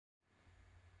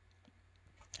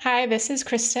Hi, this is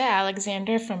Krista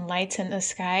Alexander from Lights in the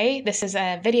Sky. This is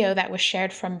a video that was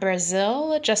shared from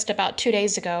Brazil just about 2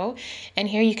 days ago. And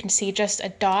here you can see just a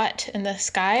dot in the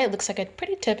sky. It looks like a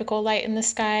pretty typical light in the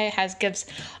sky. It gives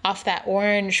off that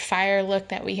orange fire look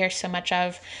that we hear so much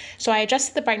of. So I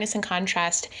adjusted the brightness and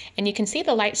contrast, and you can see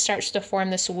the light starts to form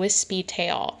this wispy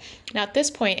tail. Now at this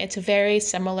point, it's very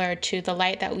similar to the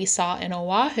light that we saw in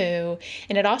Oahu,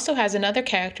 and it also has another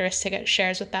characteristic it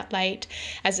shares with that light.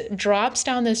 As it drops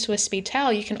down this wispy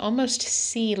tail, you can almost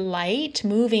see light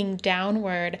moving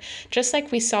downward, just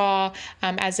like we saw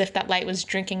as if that light was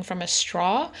drinking from a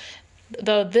straw,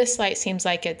 though this light seems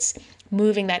like it's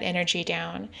moving that energy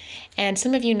down. And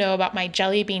some of you know about my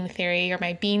jelly bean theory or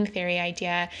my bean theory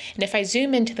idea. And if I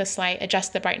zoom into this light,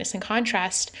 adjust the brightness and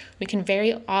contrast, we can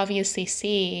very obviously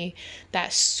see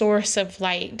that source of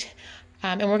light.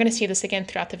 And we're going to see this again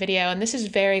throughout the video. And this is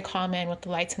very common with the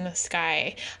lights in the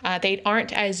sky. They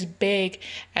aren't as big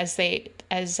as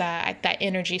that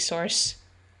energy source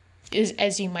is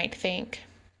as you might think.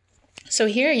 So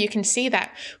here you can see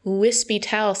that wispy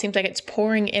tail seems like it's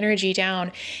pouring energy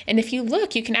down. And if you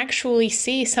look, you can actually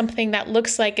see something that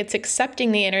looks like it's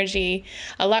accepting the energy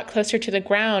a lot closer to the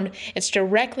ground. It's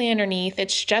directly underneath.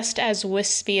 It's just as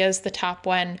wispy as the top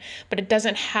one, but it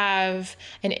doesn't have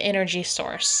an energy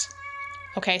source.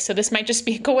 Okay, so this might just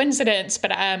be a coincidence,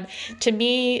 but to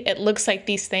me, it looks like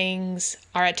these things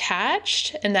are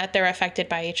attached and that they're affected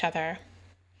by each other.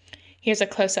 Here's a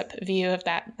close-up view of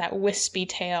that wispy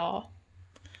tail.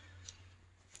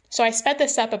 So I sped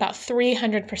this up about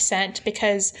 300%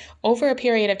 because over a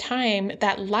period of time,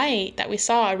 that light that we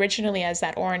saw originally as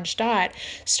that orange dot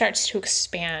starts to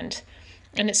expand,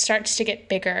 and it starts to get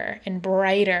bigger and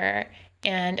brighter,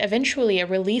 and eventually it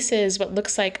releases what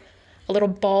looks like a little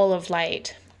ball of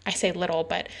light. I say little,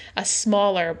 but a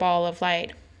smaller ball of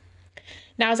light.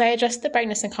 Now, as I adjust the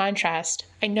brightness and contrast,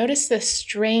 I notice this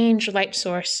strange light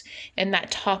source in that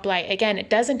top light. Again, it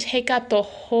doesn't take up the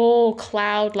whole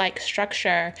cloud-like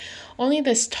structure, only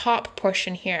this top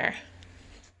portion here.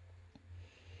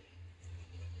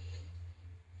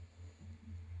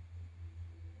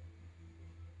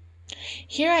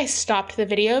 Here I stopped the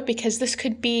video because this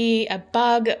could be a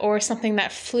bug or something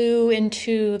that flew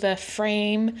into the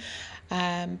frame,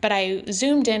 but I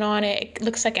zoomed in on it. It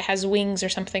looks like it has wings or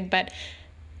something, but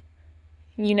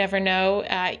you never know.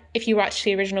 If you watch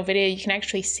the original video, you can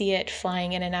actually see it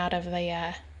flying in and out of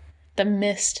the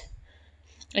mist.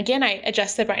 Again, I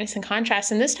adjusted brightness and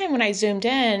contrast, and this time when I zoomed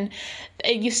in,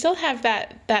 you still have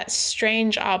that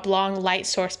strange oblong light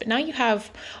source, but now you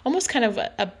have almost kind of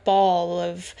a ball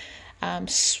of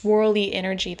swirly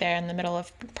energy there in the middle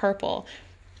of purple.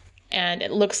 And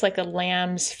it looks like a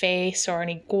lamb's face or an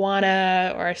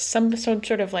iguana or some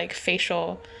sort of like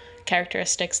facial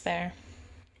characteristics there.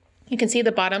 You can see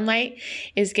the bottom light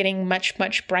is getting much,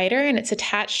 much brighter, and it's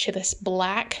attached to this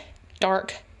black,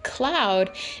 dark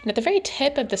cloud. And at the very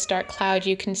tip of this dark cloud,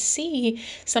 you can see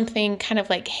something kind of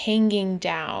like hanging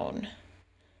down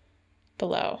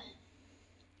below.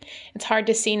 It's hard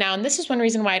to see now, and this is one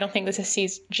reason why I don't think this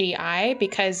is CGI,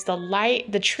 because the light,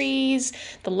 the trees,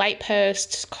 the light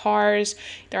posts, cars,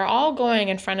 they're all going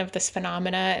in front of this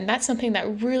phenomena, and that's something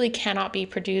that really cannot be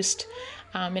produced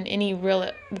in any real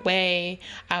way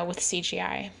with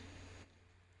CGI.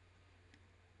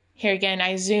 Here again,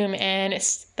 I zoom in,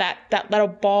 it's that little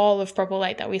ball of purple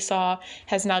light that we saw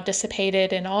has now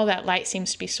dissipated, and all that light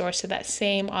seems to be sourced to that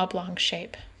same oblong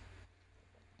shape.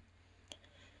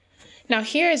 Now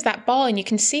here is that ball, and you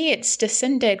can see it's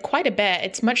descended quite a bit.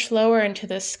 It's much lower into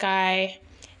the sky,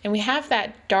 and we have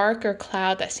that darker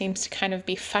cloud that seems to kind of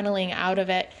be funneling out of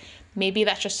it. Maybe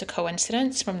that's just a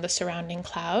coincidence from the surrounding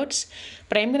clouds,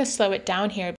 but I'm going to slow it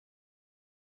down here.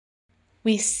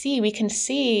 We can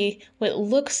see what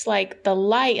looks like the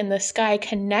light in the sky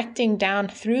connecting down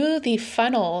through the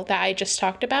funnel that I just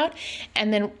talked about,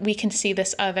 and then we can see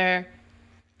this other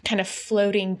kind of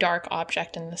floating dark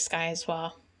object in the sky as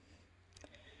well.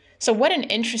 So what an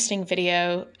interesting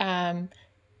video.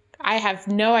 I have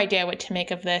no idea what to make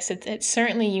of this. It's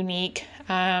certainly unique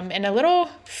and a little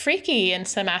freaky in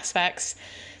some aspects.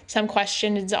 Some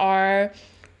questions are,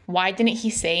 why didn't he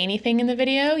say anything in the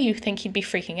video? You think he'd be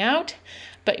freaking out,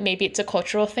 but maybe it's a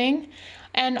cultural thing.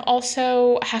 And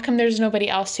also, how come there's nobody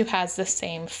else who has the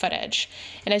same footage?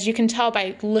 And as you can tell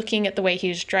by looking at the way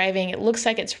he's driving, it looks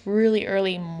like it's really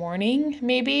early morning,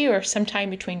 maybe, or sometime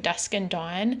between dusk and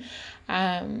dawn.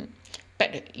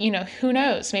 But, you know, who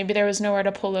knows? Maybe there was nowhere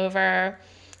to pull over.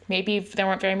 Maybe there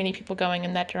weren't very many people going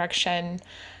in that direction.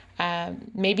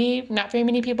 Maybe not very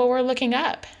many people were looking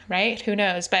up, right? Who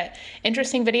knows? But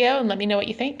interesting video, and let me know what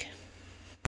you think.